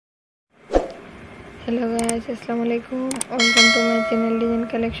Hello guys, assalamu alaikum. Welcome to my channel Design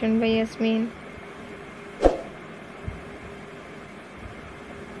Collection by Yasmin.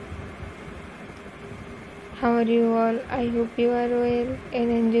 How are you all? I hope you are well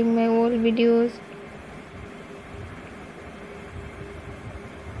and enjoying my old videos.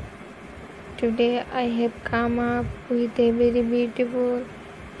 Today I have come up with a very beautiful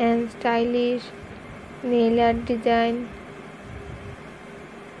and stylish nail art design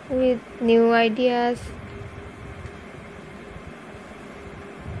with new ideas.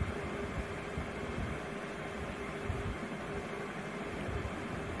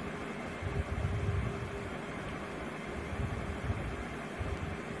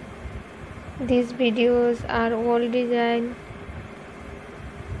 These videos are all design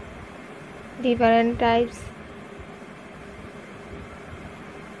different types.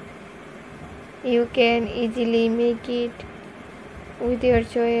 You can easily make it with your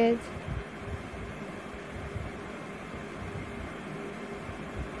choice.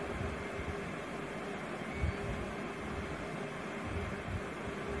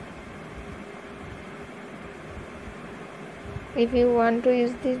 If you want to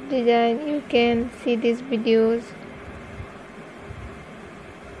use this design, you can see these videos.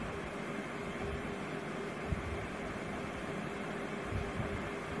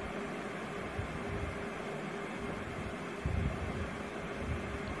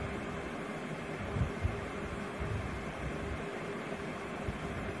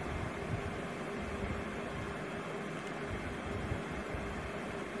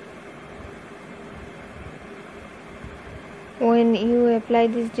 When you apply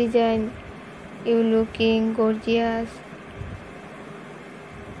this design, you looking gorgeous.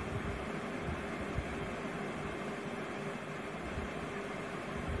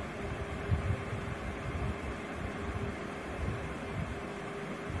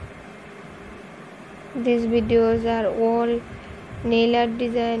 These videos are all nail art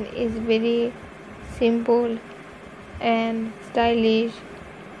design is very simple and stylish.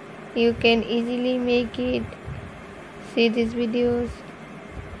 You can easily make it. See these videos.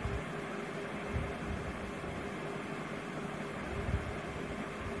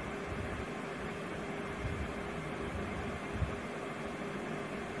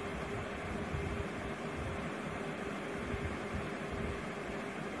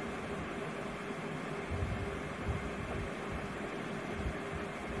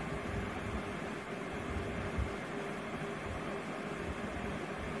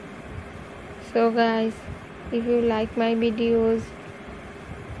 So guys, if you like my videos,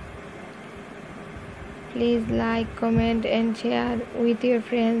 please like, comment and share with your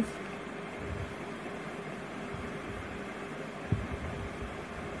friends.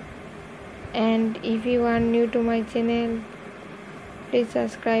 And if you are new to my channel, please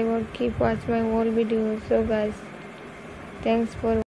subscribe or keep watch my whole videos. So guys, thanks for